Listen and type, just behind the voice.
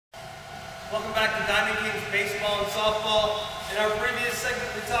Welcome back to Diamond Kings Baseball and Softball. In our previous segment,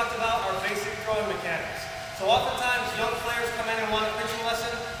 we talked about our basic throwing mechanics. So oftentimes, young players come in and want a pitching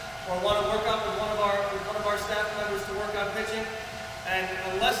lesson or want to work out with one of our staff members to work on pitching. And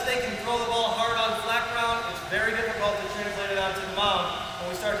unless they can throw the ball hard on flat ground, it's very difficult to translate it onto the mound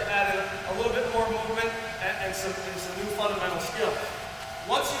when we start to add in a little bit more movement and some new fundamental skills.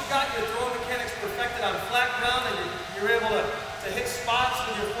 Once you've got your throwing mechanics perfected on flat ground and you're able to hit spots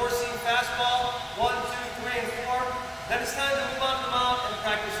with your four-seam fastball, 1, 2, 3, and 4, then it's time to move on to the mound and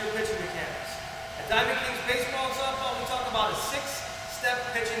practice your pitching mechanics. At Diamond Kings Baseball and Softball, we talk about a 6-step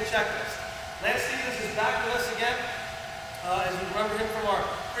pitching checklist. Lance Stevens is back with us again. As you remember him from our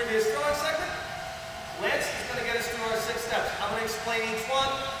previous throwing segment, Lance is going to get us through our 6 steps. I'm going to explain each one,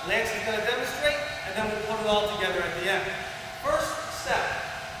 Lance is going to demonstrate, and then we'll put it all together at the end. First step,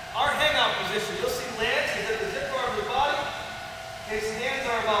 our hangout position. You'll see Lance is at the zipper of his body. His hands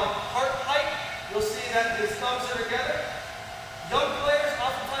are about heart height. You'll see that his thumbs are together. Young players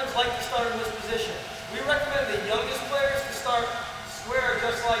oftentimes like to start in this position. We recommend the youngest players to start square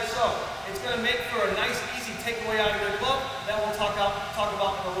just like so. It's going to make for a nice, easy takeaway out of their glove that we'll talk about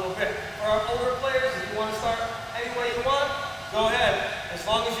in a little bit. For our older players, if you want to start any way you want, go ahead, as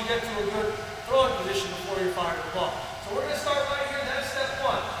long as you get to a good throwing position before you fire the ball. So we're going to start right here. That's step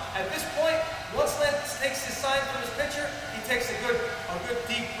 1. At this point, once Lance takes his sign from his pitcher, he takes a good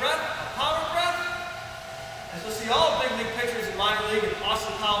deep breath, a power breath. As you'll see all big league pitchers in minor league and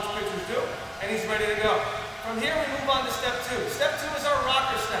awesome college pitchers do, and he's ready to go. From here, we move on to step 2. Step 2 is our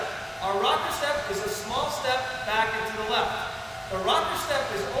rocker step. Our rocker step is a small step back and to the left. The rocker step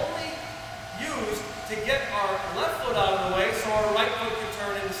is only used to get our left foot out of the way so our right foot can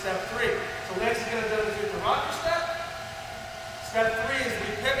turn into step 3. So Lance is going to demonstrate the rocker step. Step 3 is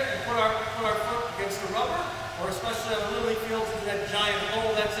we pivot and put our foot against the rubber, or especially on the Little League fields into that giant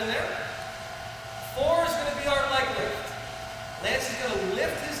hole that's in there. 4 is going to be our leg lift. Lance is going to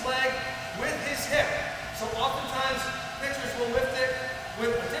lift his leg with his hip. So oftentimes, pitchers will lift it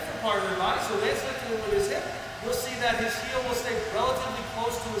with a different part of their body. So Lance lifting it with his hip. You'll see that his heel will stay relatively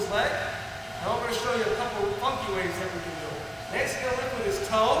close to his leg. Now I'm going to show you a couple of funky ways that we can do it. Lance is going to lift with his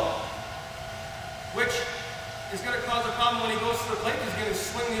toe, which is going to cause a problem when he goes to the plate. He's going to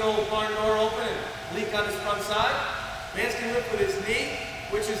swing the old barn door open and leak on his front side. Lance can lift with his knee,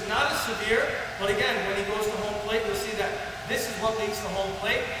 which is not as severe, but again, when he goes to home plate, you'll see that this is what leads to home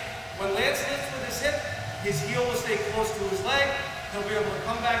plate. When Lance lifts with his hip, his heel will stay close to his leg. He'll be able to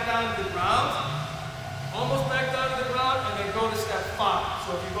come back down to the ground, almost back down to the ground, and then go to step 5.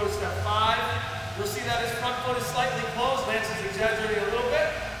 So if you go to step 5, you'll see that his front foot is slightly closed. Lance is exaggerating a little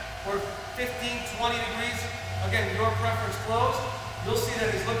bit, or 15, 20 degrees. Again, your preference closed. You'll see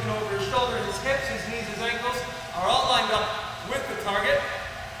that he's looking over his shoulder, his hips, his knees, his ankles are all lined up with the target.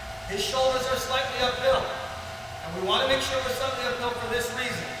 His shoulders are slightly uphill. And we want to make sure we're slightly uphill for this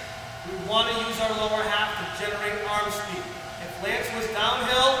reason. We want to use our lower half to generate arm speed. If Lance was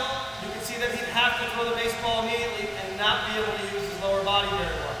downhill, you can see that he'd have to throw the baseball immediately and not be able to use his lower body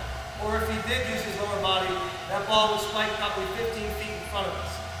very well. Or if he did use his lower body, that ball would spike probably 15 feet in front of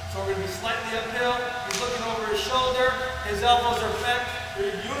us. So we're going to be slightly uphill. He's looking over his shoulder. His elbows are bent.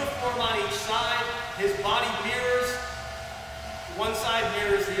 They're uniform on each side. His body mirrors. One side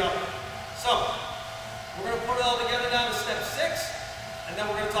mirrors the other. So we're going to put it all together now to step 6. And then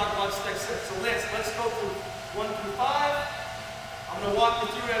we're going to talk about step 6. So Lance, let's go through 1 through 5. I'm going to walk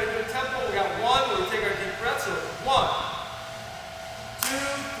you through at a good tempo. We got 1. We're going to take our deep breath. So 1, 2,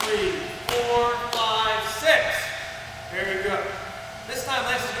 3, 4, 5, 6. Very good. This time,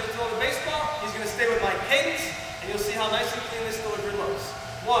 Lance is going to throw the baseball. He's going to stay with my cadence, and you'll see how nice and clean this delivery looks.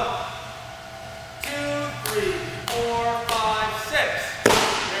 1, 2, 3, 4, 5, 6.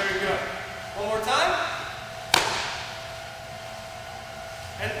 Very good. One more time.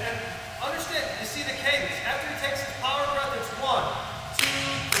 And understand, you see the cadence. After he takes his power breath, it's 1, 2,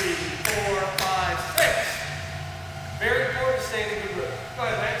 3, 4, 5, 6. Very important to stay in a good rhythm. Go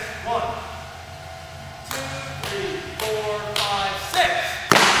ahead, Lance. 1, 2, 3, 4, 5, 6.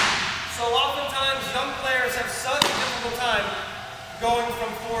 So oftentimes, young players have such a difficult time going from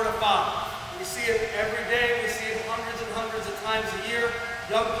 4 to 5. We see it every day. We see it hundreds and hundreds of times a year.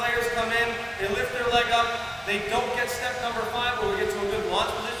 Young players come in, they lift their leg up, they don't get step number 5 where we get to a good launch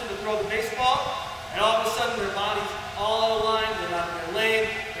position to throw the baseball, and all of a sudden their body's all out of line, they're not in their lane,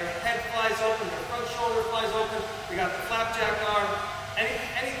 their head flies open, their front shoulder flies open, we got the flapjack arm,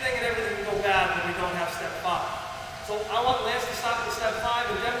 anything and everything can go bad when we don't have step 5. So I want Lance to stop at step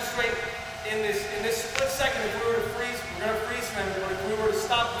 5 and demonstrate in this split second. If we were to freeze, we're going to freeze frame it, but if we were to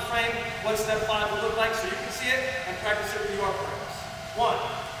stop the frame, what step 5 would look like so you can see it and practice it with your players. 1, 2,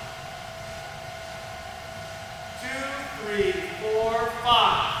 3, 4,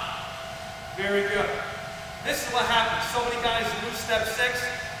 5. Very good. This is what happens. So many guys lose step 6.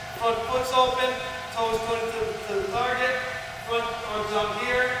 Front foot's open, toes going to the target, front arms up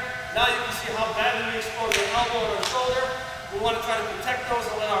here. Now you can see how badly we expose our elbow and our shoulder. We want to try to protect those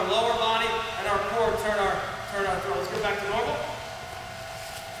and let our lower body and our core turn our throw. Let's get back to normal.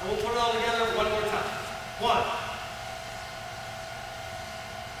 And we'll put it all together one more time. 1,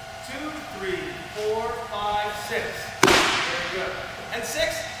 2, 3, 4, 5, 6. Very good. And 6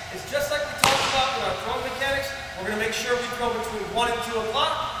 is just like we talked about with our throwing mechanics. We're going to make sure we throw between 1 and 2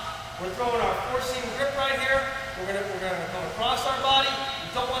 o'clock. We're throwing our 4-seam grip right here. We're going to come across our body. We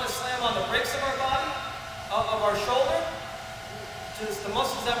don't want to slam on the brakes of our body, of our shoulder. Just the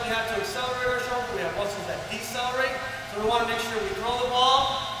muscles that we have to accelerate our shoulder. We have muscles that decelerate. So we want to make sure we throw the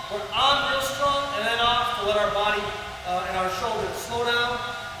ball. We're on real strong and then off to let our body and our shoulder slow down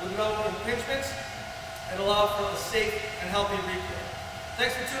with no impingements and allow for a safe and healthy replay.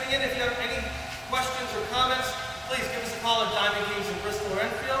 Thanks for tuning in. If you have any questions or comments, please give us a call at Diamond Games in Bristol or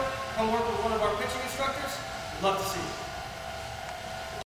Enfield. Come work with one of our pitching instructors. We'd love to see you.